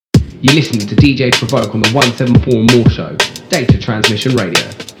You're listening to DJ Provoke on the 174andmore show, Data Transmission Radio.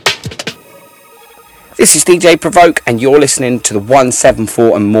 This is DJ Provoke and you're listening to the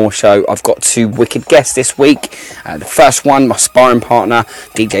 174andmore show. I've got two wicked guests this week. The first one, my sparring partner,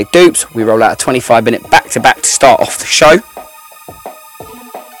 DJ Doopz. We roll out a 25-minute back-to-back to start off the show.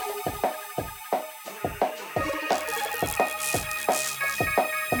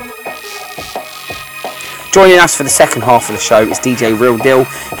 Joining us for the second half of the show is DJ Real Deal.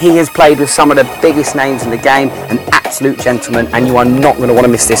 He has played with some of the biggest names in the game, an absolute gentleman, and you are not going to want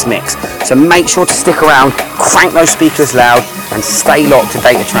to miss this mix. So make sure to stick around, crank those speakers loud, and stay locked to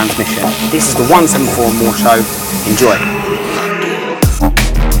Data Transmission. This is the 174andmore show. Enjoy.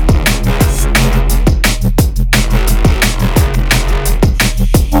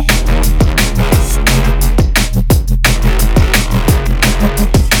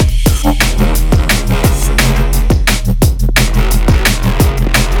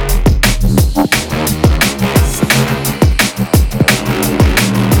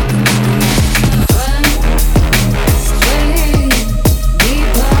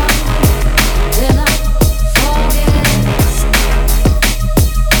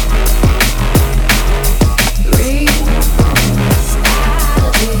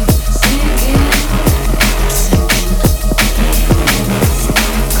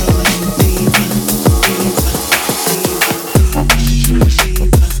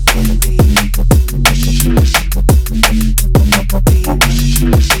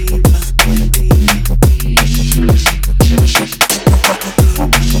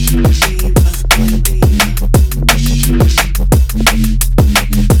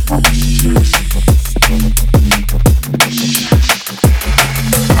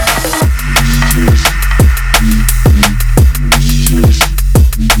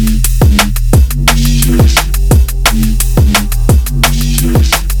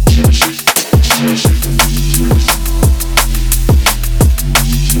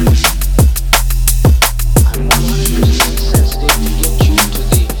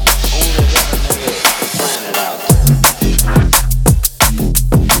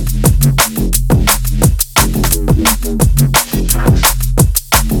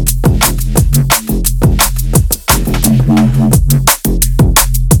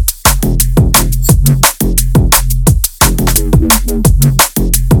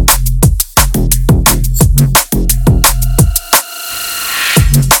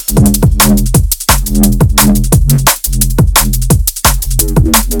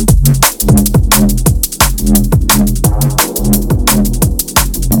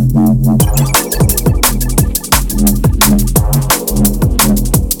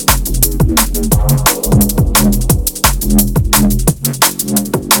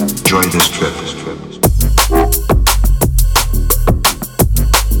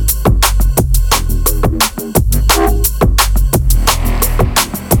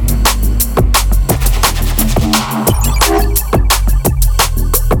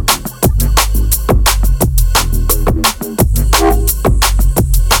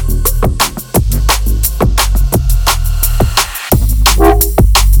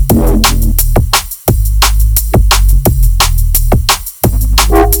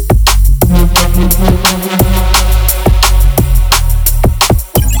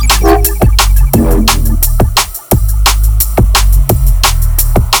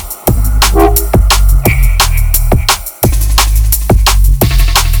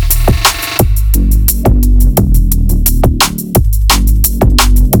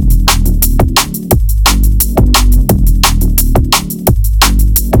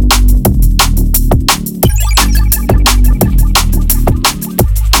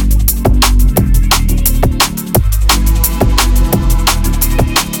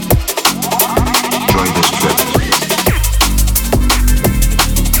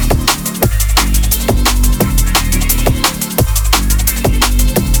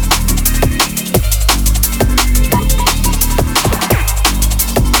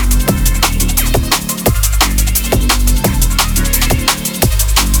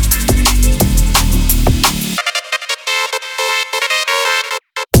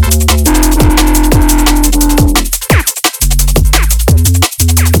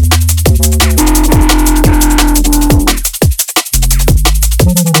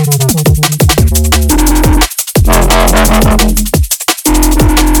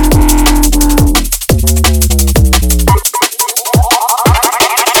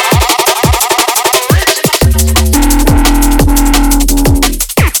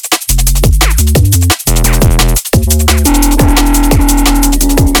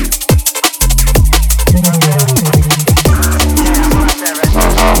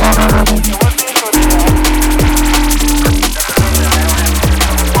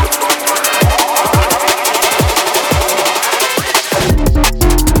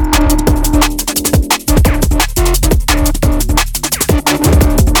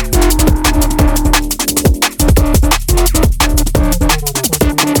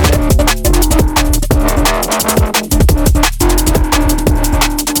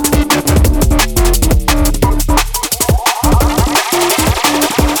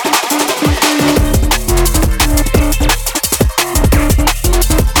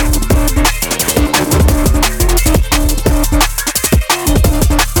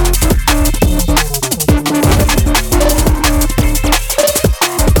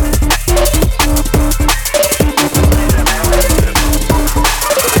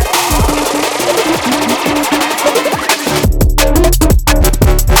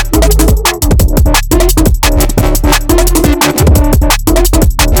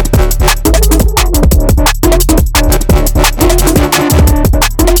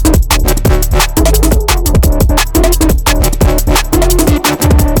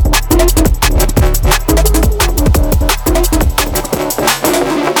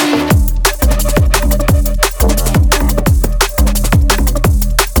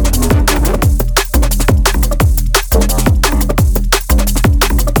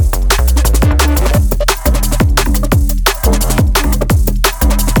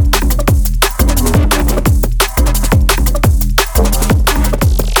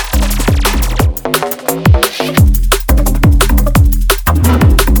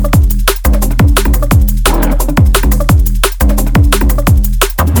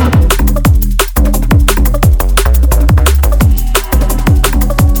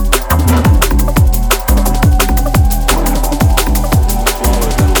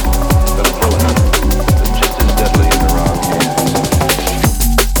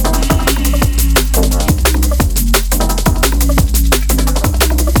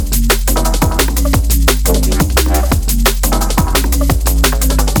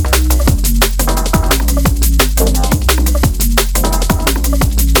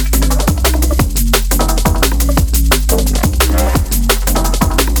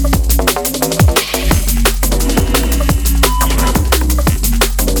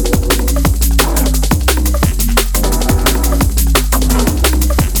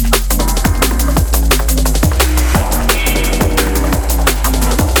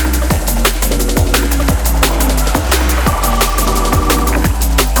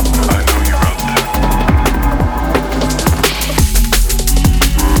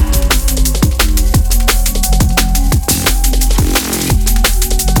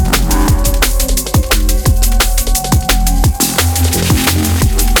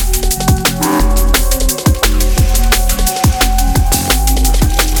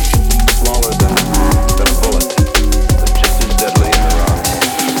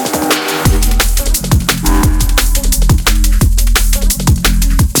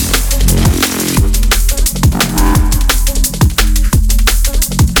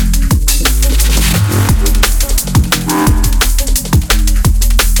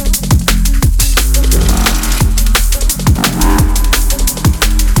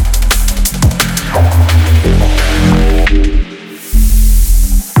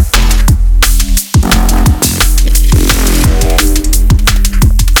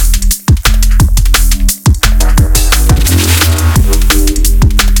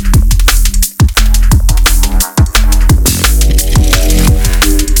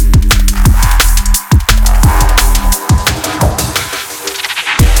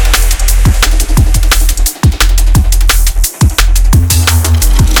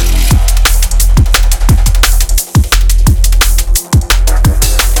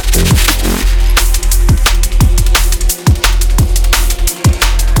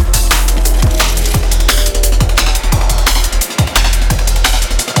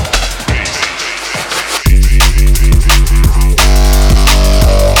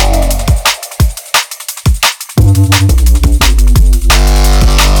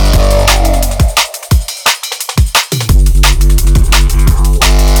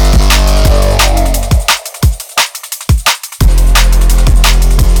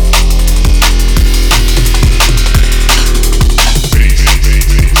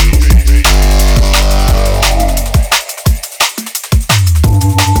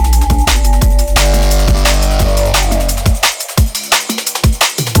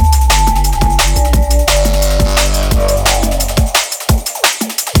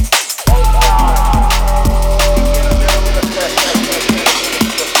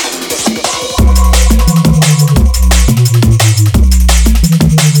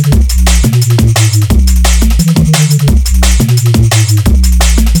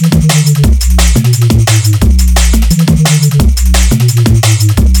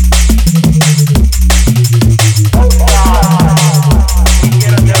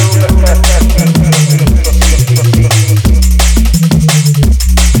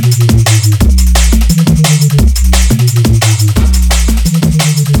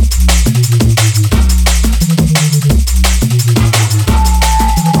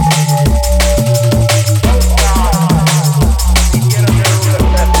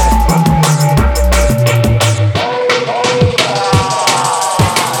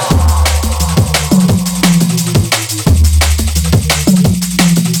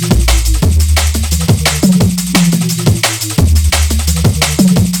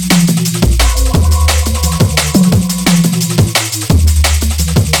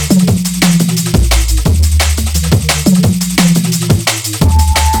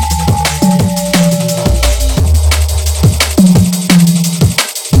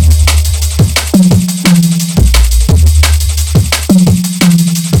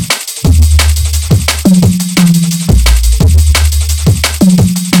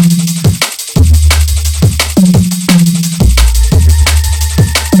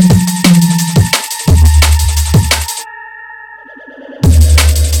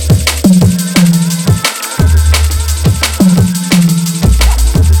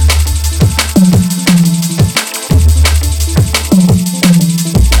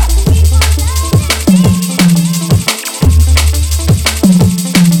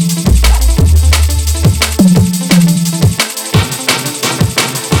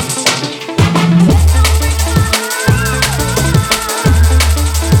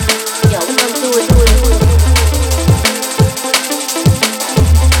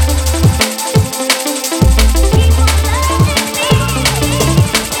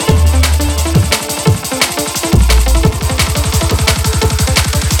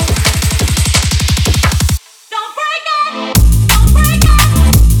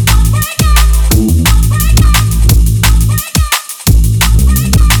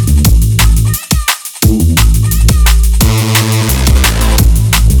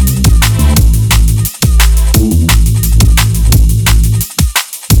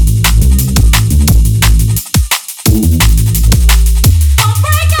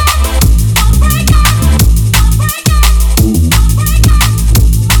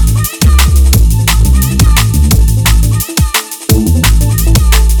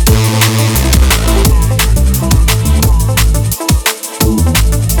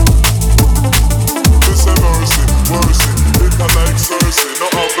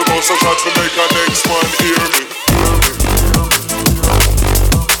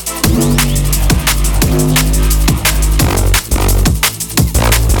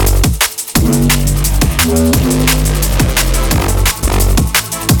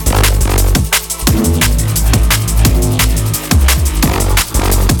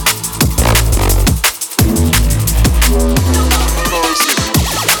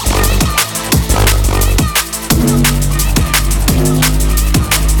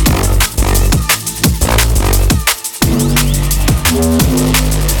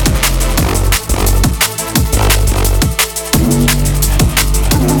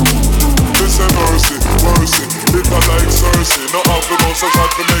 bust a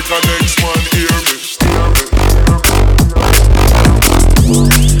shot to make a next man hear me.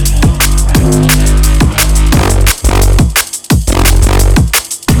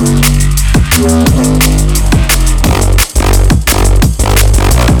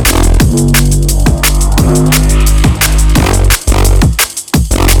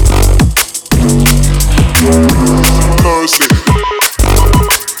 Mercy.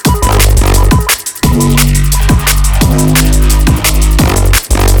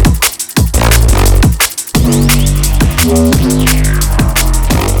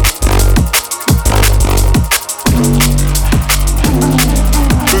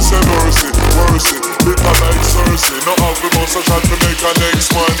 So try to make a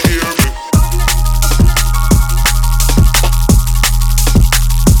next man hear me.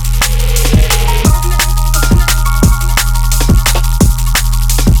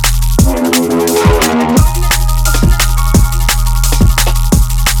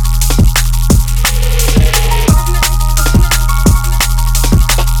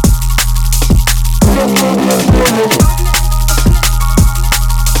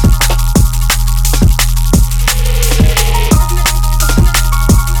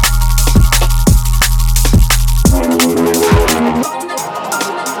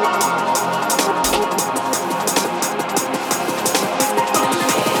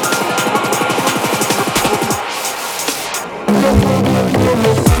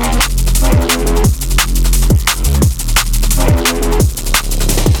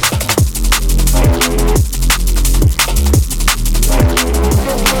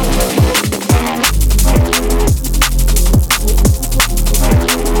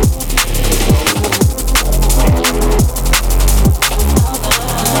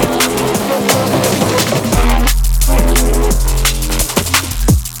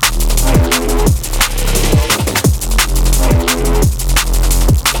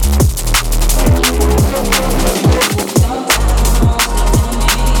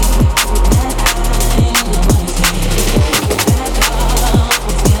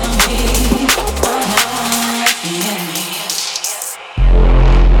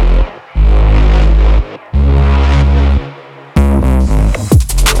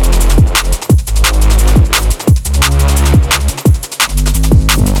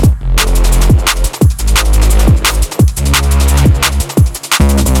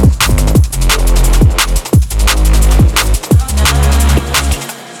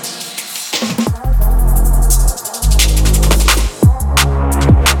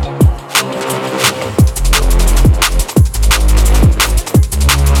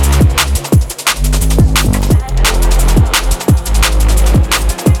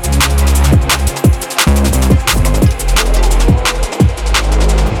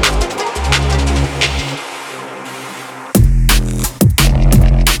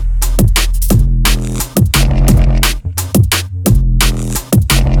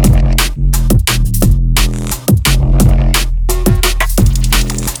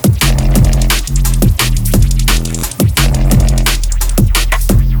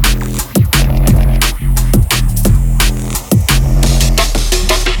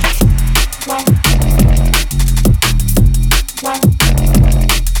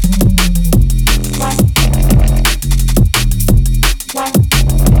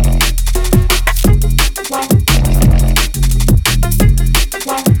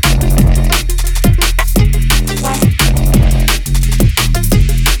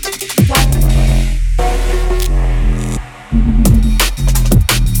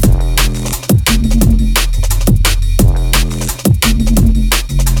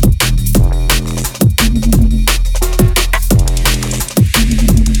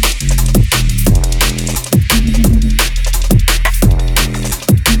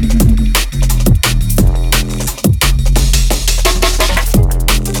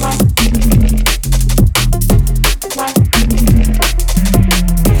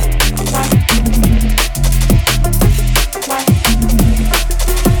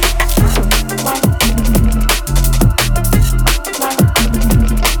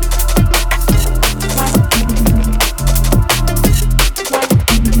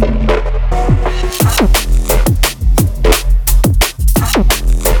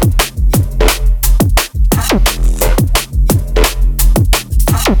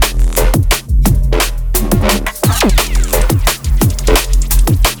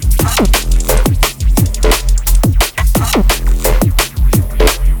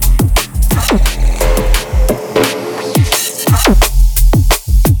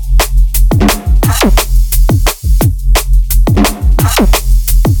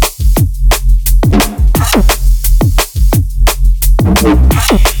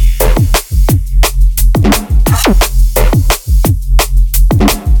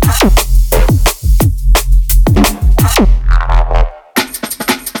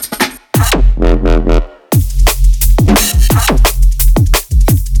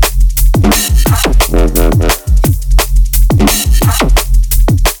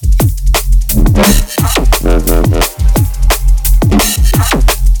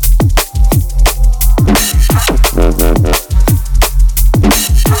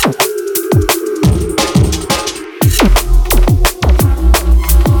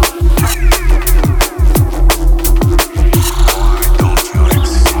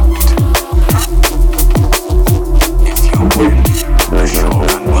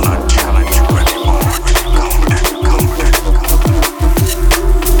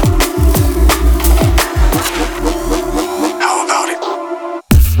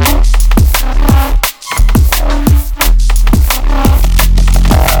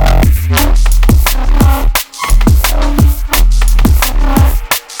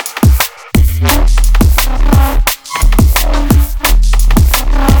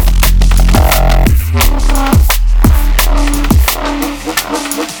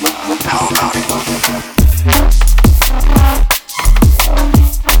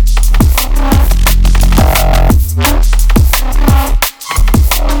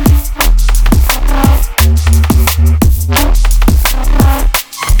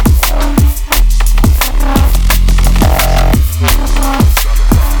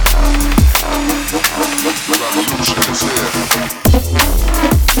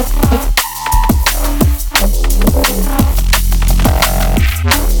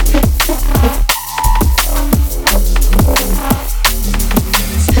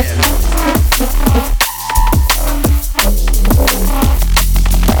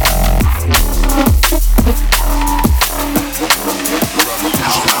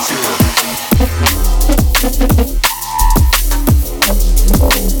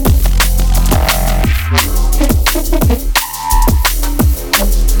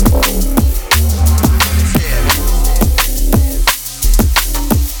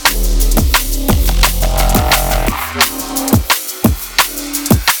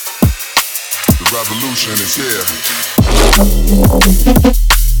 revolution is here.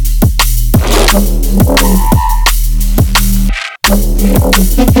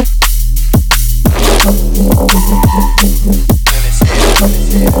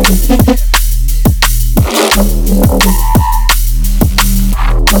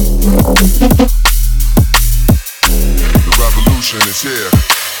 The revolution is here.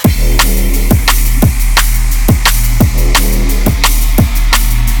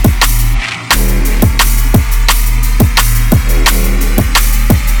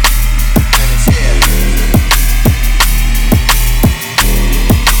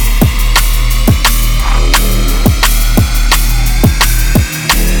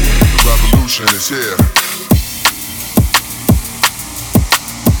 Is here.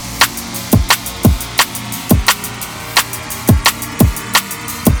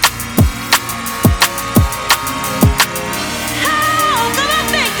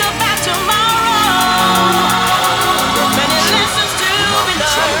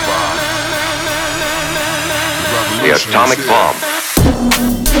 The atomic bomb.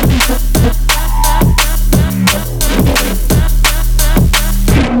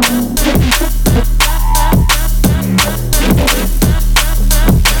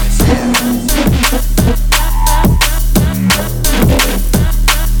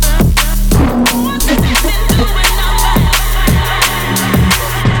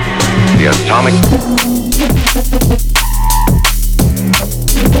 The atomic.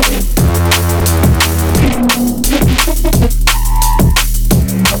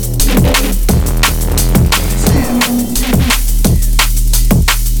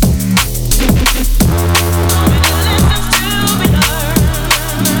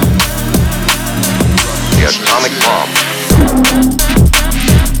 The atomic bomb.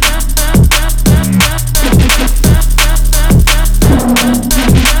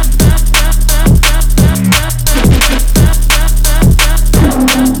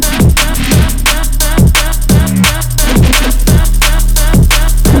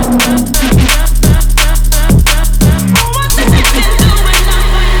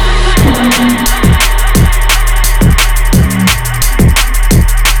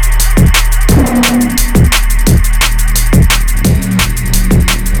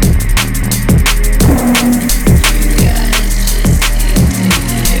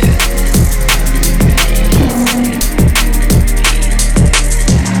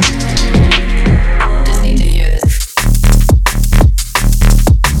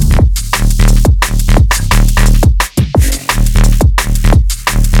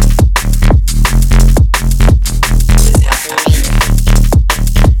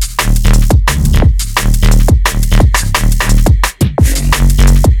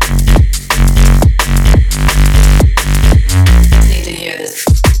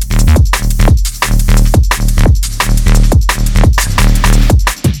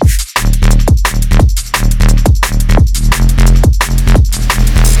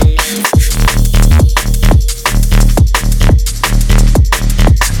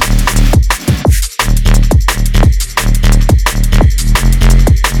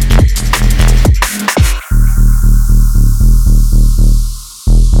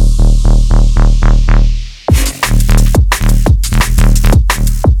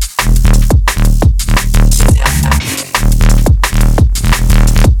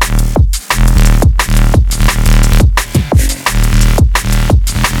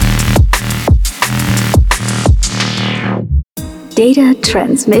 Data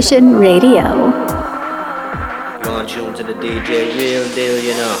Transmission Radio. You're on tune to the DJ Real Deal,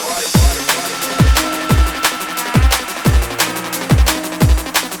 you know.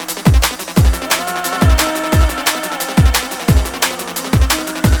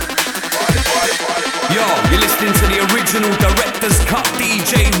 Yo, you're listening to the original director's cut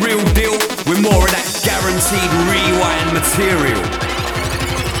DJ Real Deal with more of that guaranteed rewind material.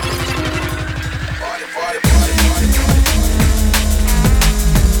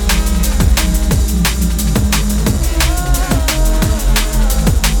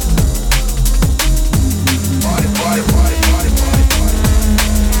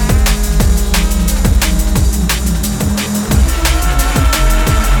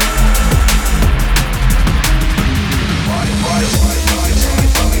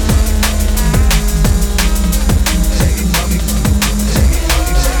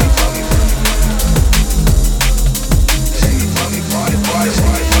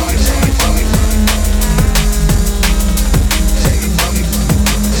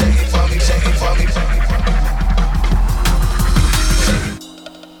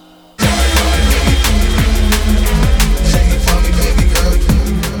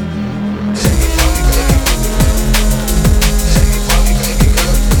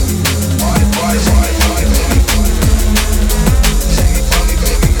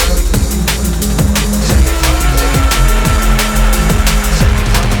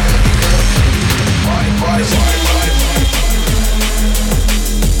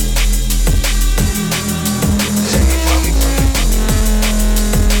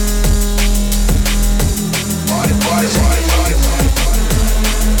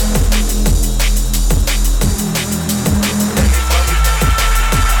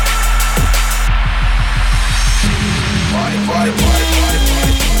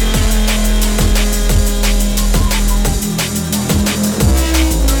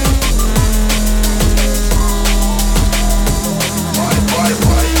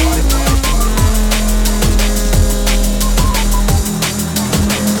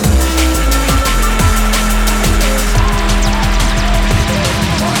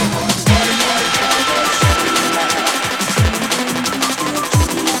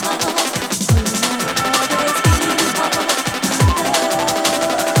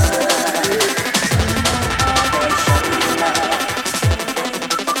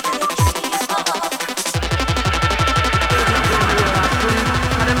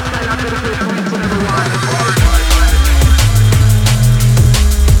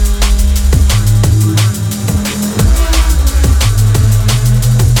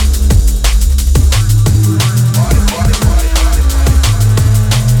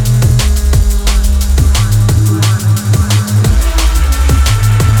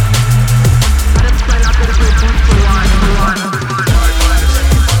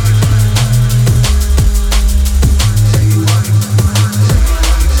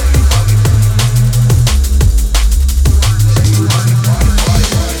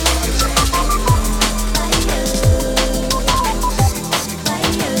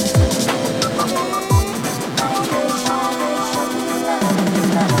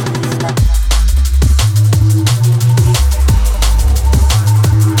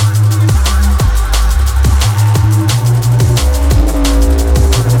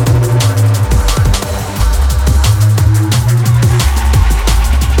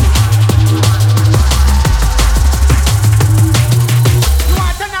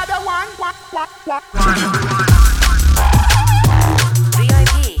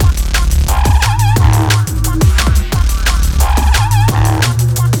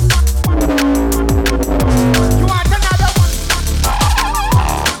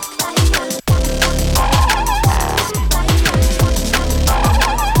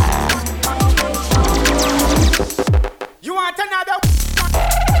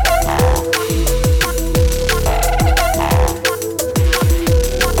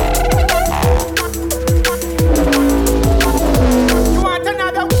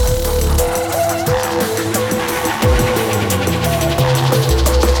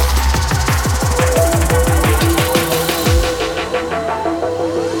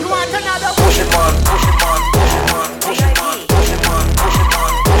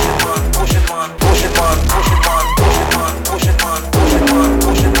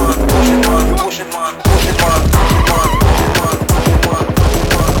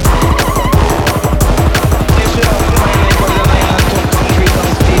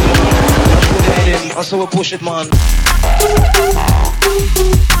 so we push it, man.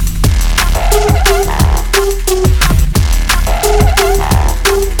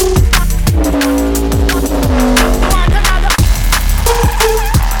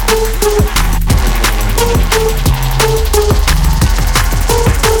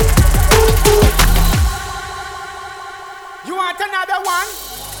 You want another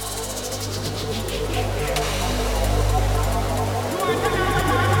one?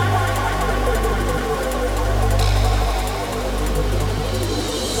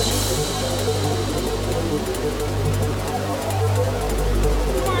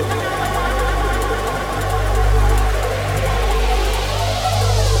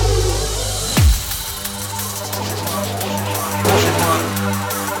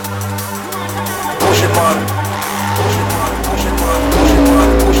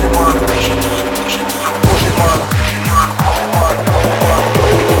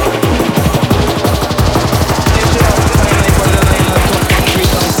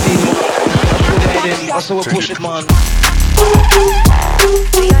 So we push it, man.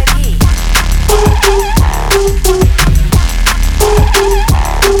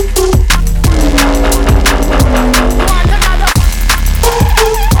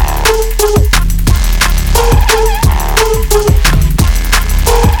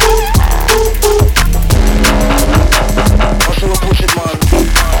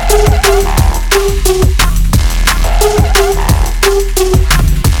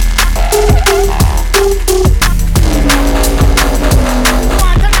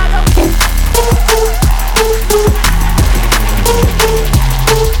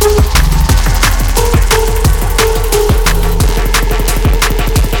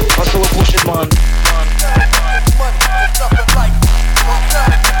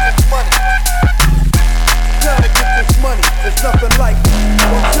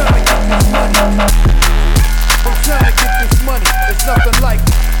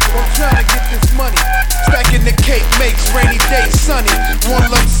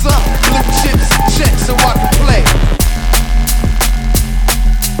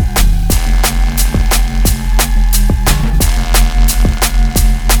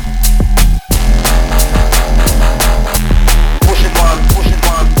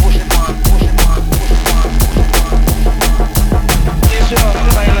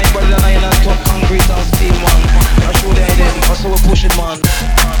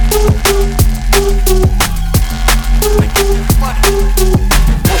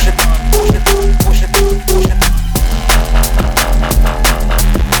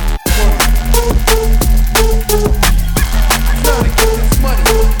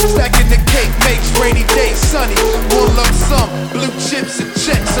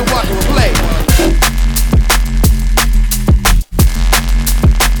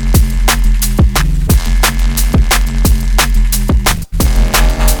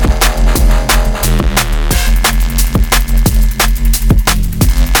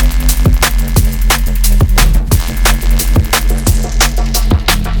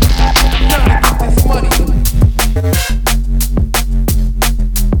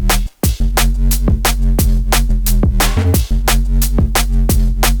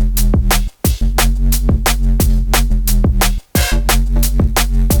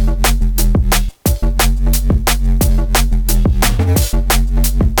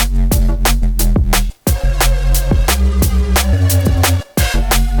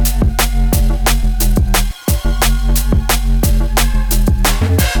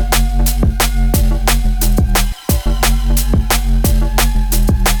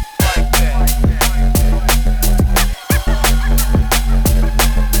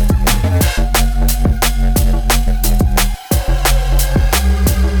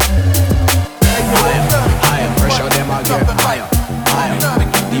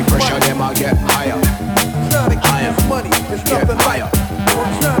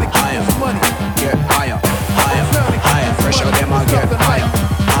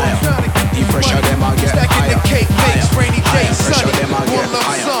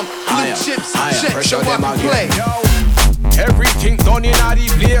 Everything done in a the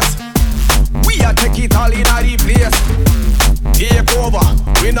place. We a take it all in a the place. Take over,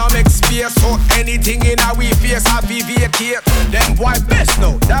 we no make space. So anything in a we face have we vacate. Them boy best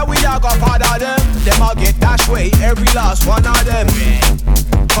know that we a go father them. Them a get dash way, every last one of them.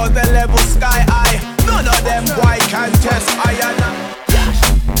 Cause the level sky high, none of them boy can test iron.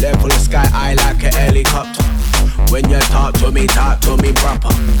 Level sky high like a helicopter. When you talk to me me proper.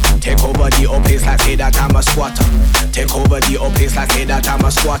 Take over the old place like say that I'm a squatter. Take over the old place like say that I'm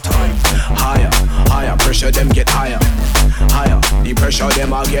a squatter. Higher, higher, pressure them get higher. Higher, the pressure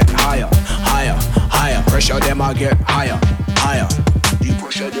them I get higher. Higher, higher, pressure them I get higher. Higher, the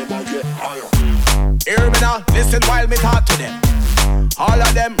pressure them I get higher. Hear me now, listen while me talk to them. All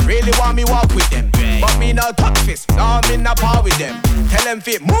of them really want me walk with them, but me no talk fist, no me no power with them. Tell them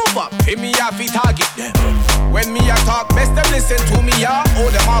fit move up, fit me off fi target them. When me a talk, best them listen to me ya. Oh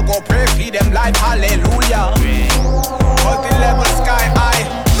them all go pray, feed them life, hallelujah. But the level sky high,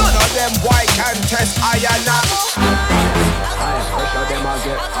 none of them boy can test higher now. Higher, pressure them I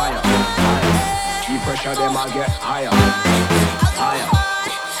get higher, higher. The pressure them I get higher, higher,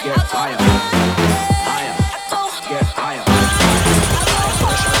 get higher, higher, get higher.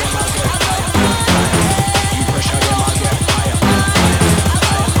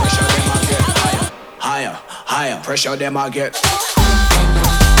 Higher, pressure them I get.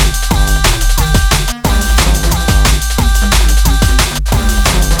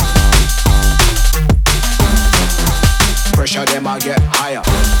 Pressure them I get higher.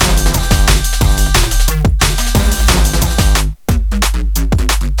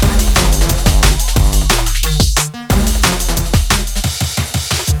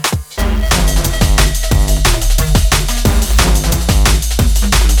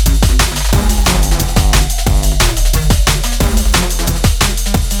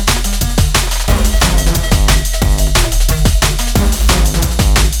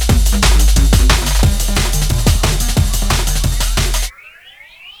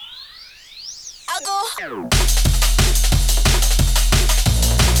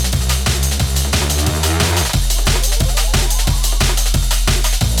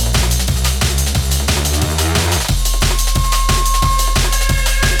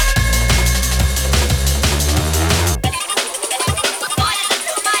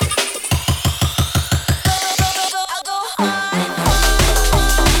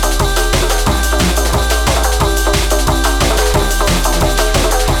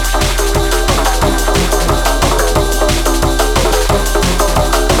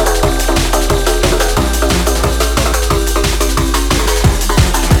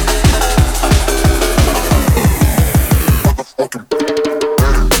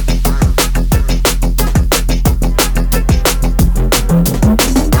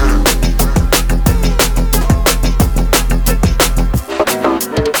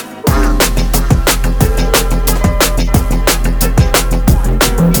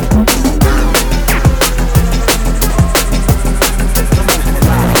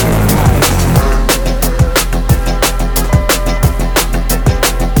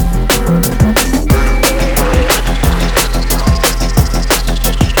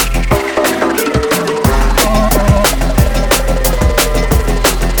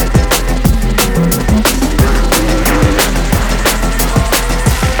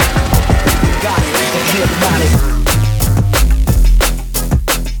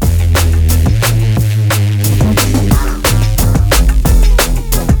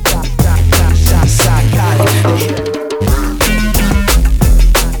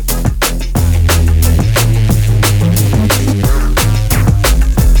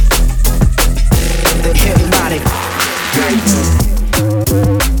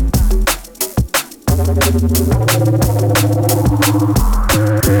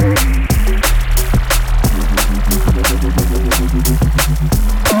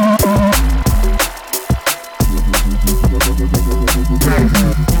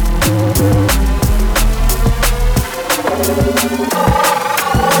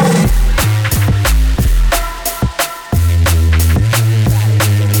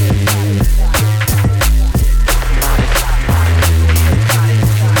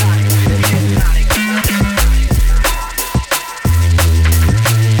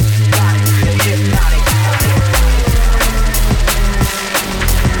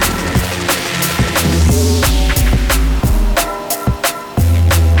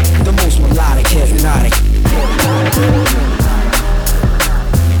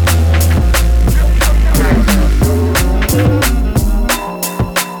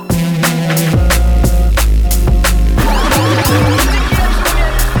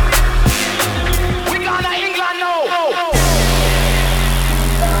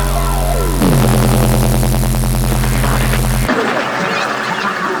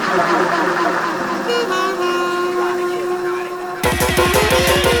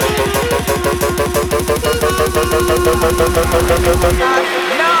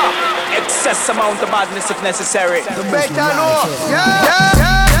 No! Excess amount of madness if necessary. The better know. Yeah.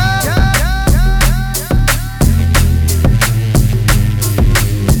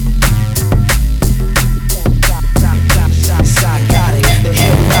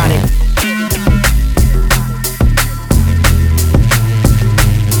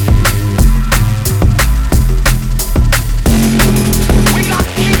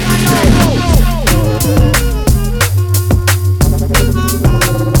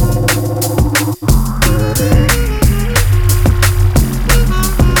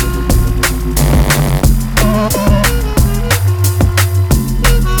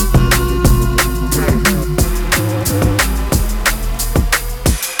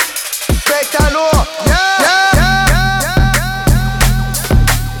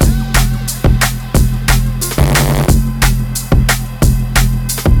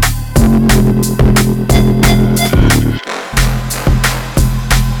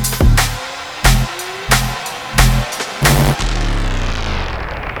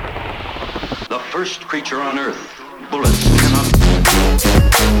 Bullets cannot.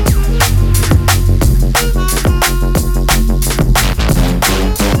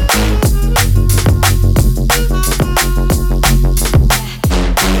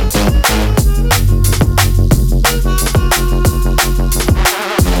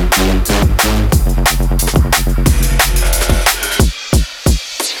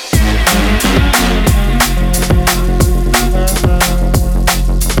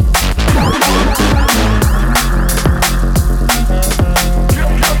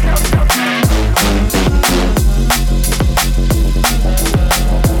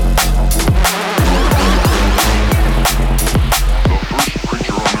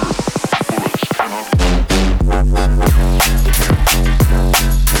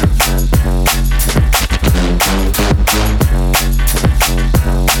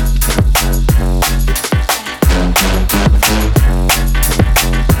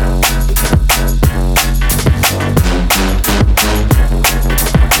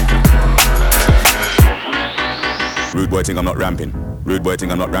 I'm not ramping. Rude boy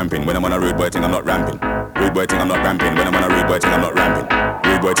thing, I'm not ramping. When I'm on a rude boy thing, I'm not ramping. Rude boy thing, I'm not ramping. When I'm on a rude boy thing, I'm not ramping.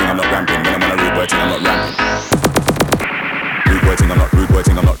 Rude boy thing, I'm not ramping. When I'm on a rude boy thing, I'm not ramping. Rude boy thing, I'm not. Rude boy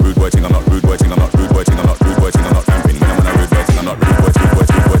thing, I'm not. Rude boy thing, I'm not. Rude boy thing, I'm not. Rude boy thing, I'm not. Rude boy thing, I'm not ramping. When I'm on a rude boy thing, I'm not. Rude boy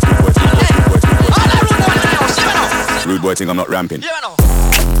thing, rude boy thing, I'm not ramping.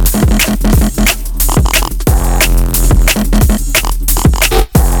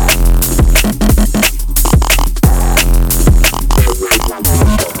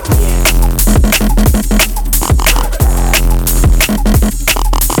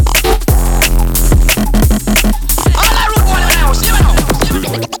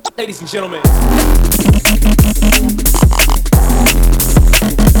 Ladies and gentlemen.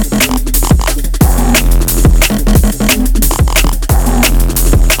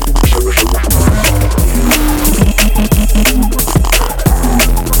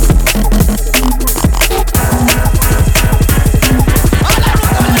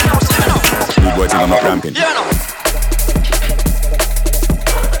 I'm not ramping.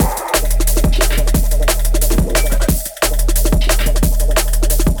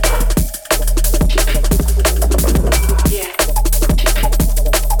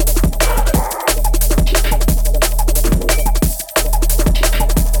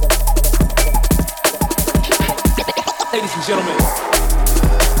 Ladies and gentlemen.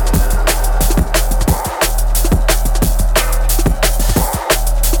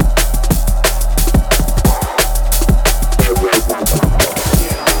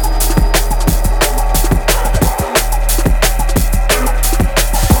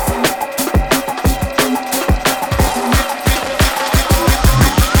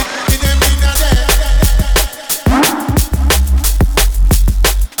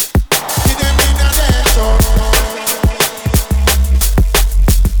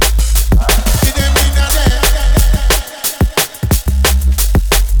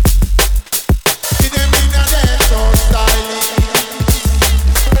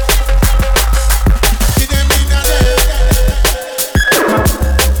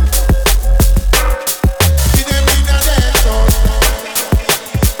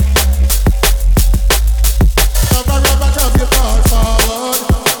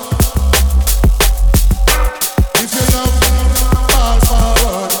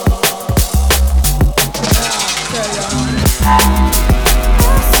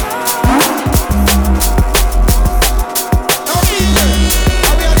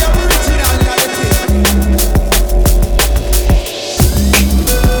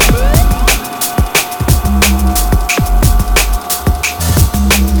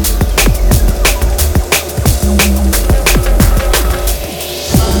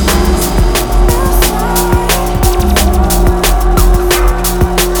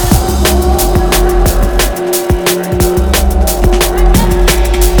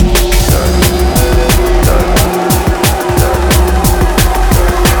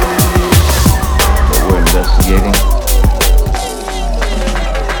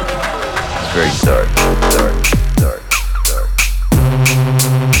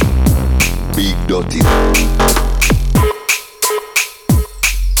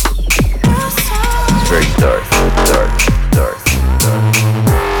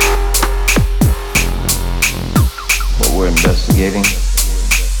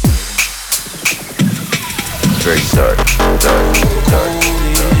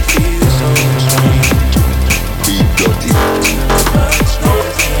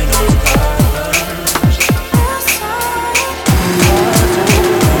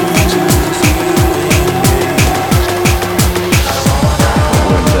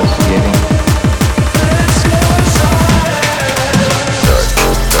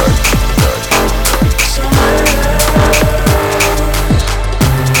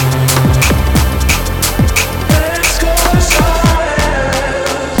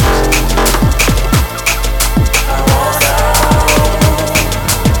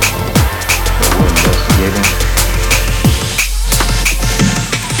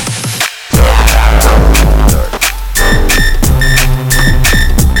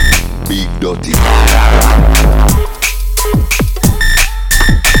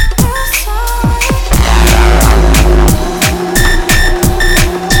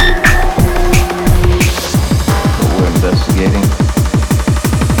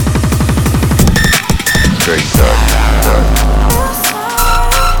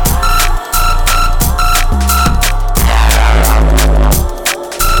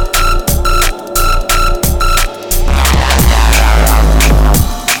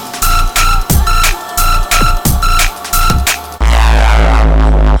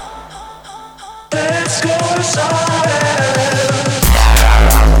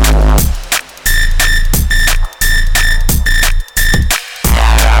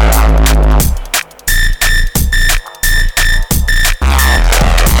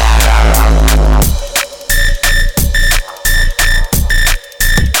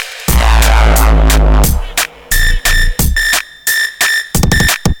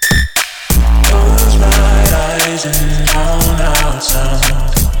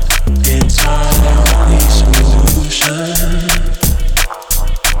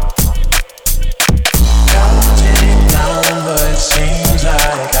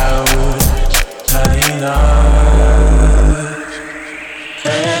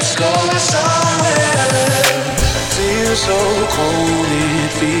 feels so cold,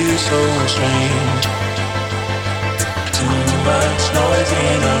 it feels so strange. Too much noise,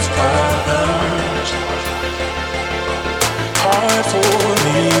 enough problems. Hard for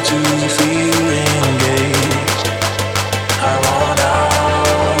me to feel engaged. I want out.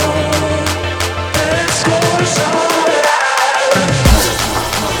 Let's go somewhere.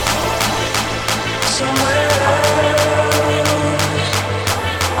 Somewhere.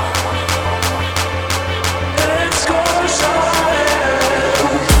 Let's go somewhere.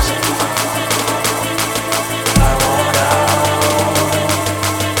 I want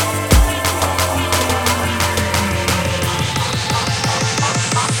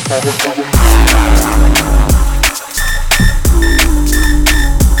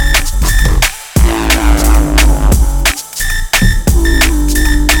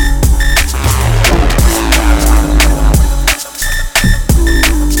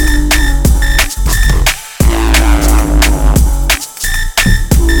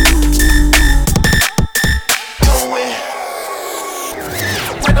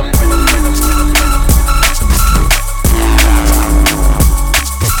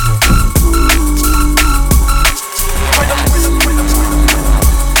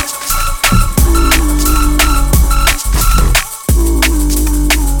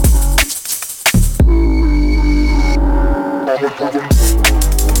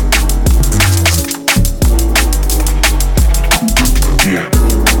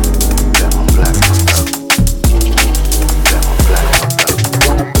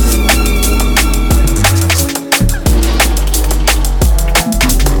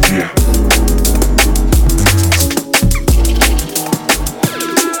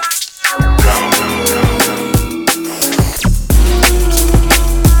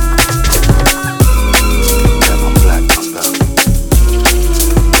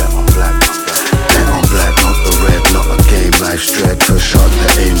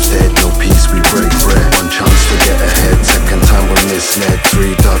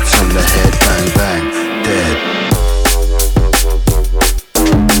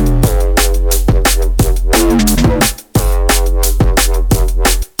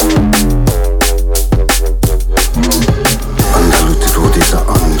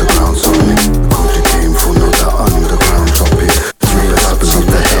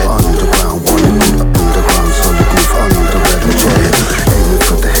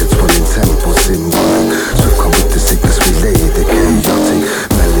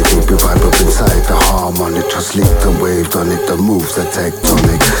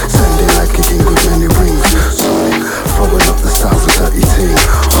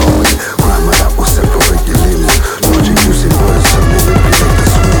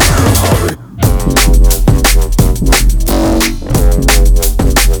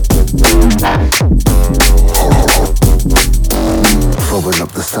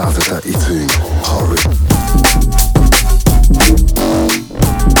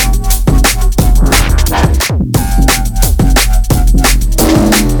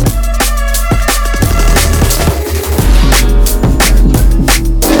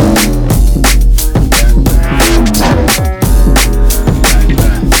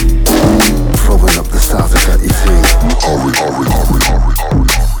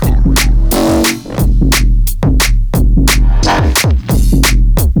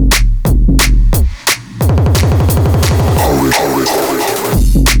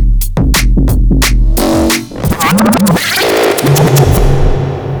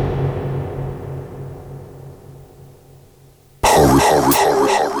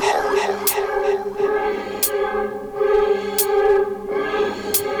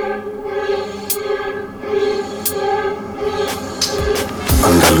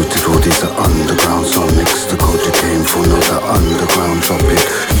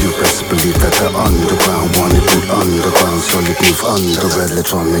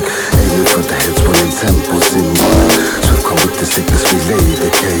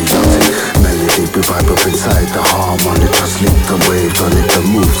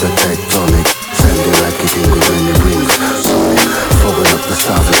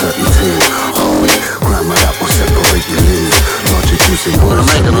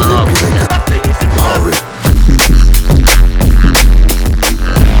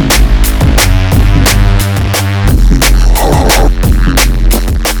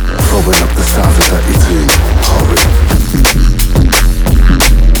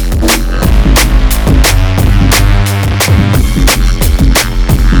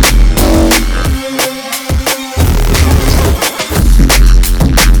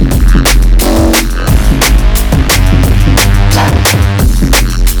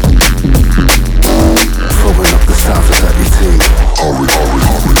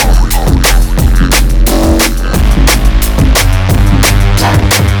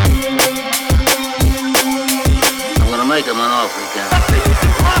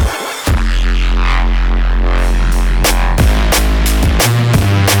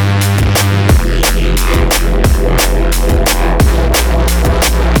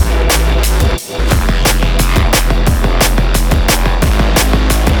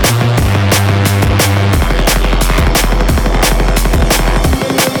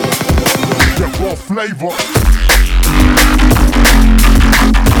flavor.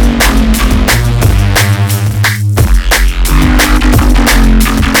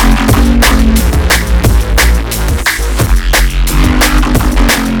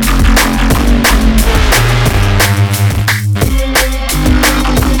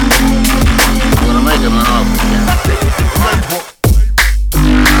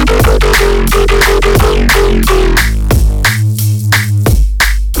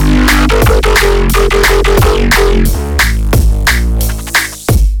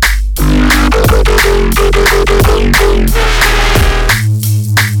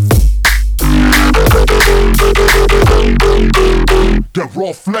 The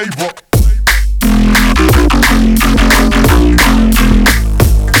raw flavor.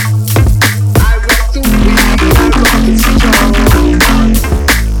 I rock the weed, I rock it strong.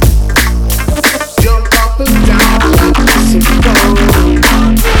 Jump up and down like this is wrong.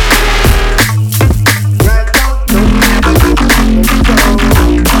 Right out, no matter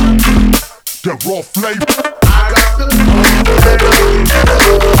the raw flavor. I rock the weed,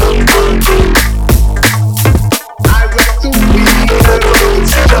 I rock the weed, I rock it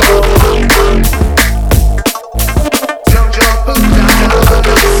strong. Jump up and down like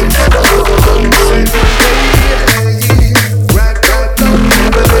this is wrong. Say right out, no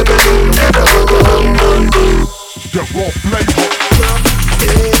matter the raw flavor. Drop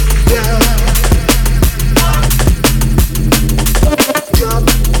it down.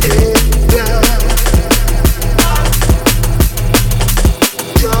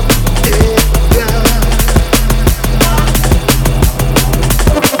 Drop it down. Drop it down.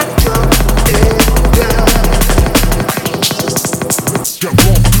 Drop it down. The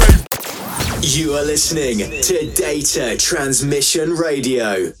raw flavor. You are listening to Data Transmission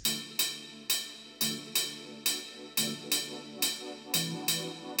Radio.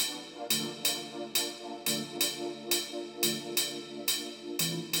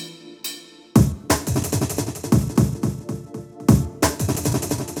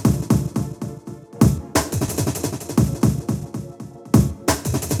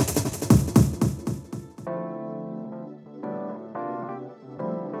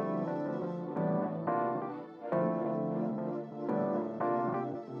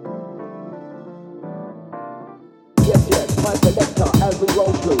 My selector as we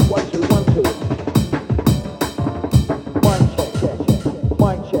roll through. 1, 2, 1, 2. Mic check, check, check.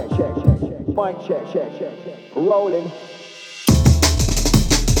 Mic check, check, check. Mic check, check, check, check. Rolling.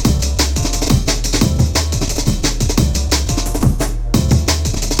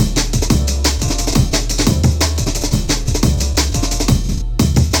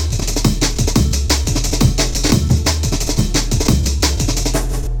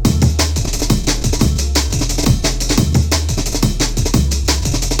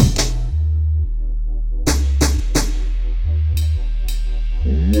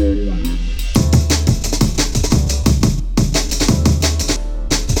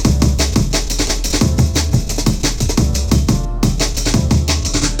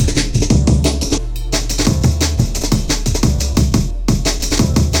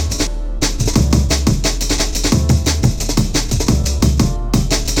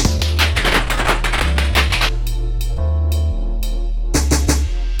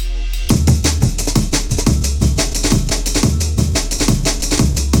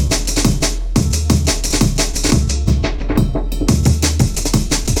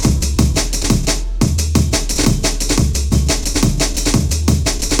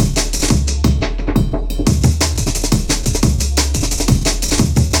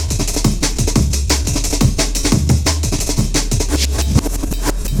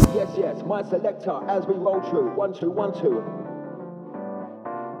 My selector as we roll through. 1, 2, 1, 2.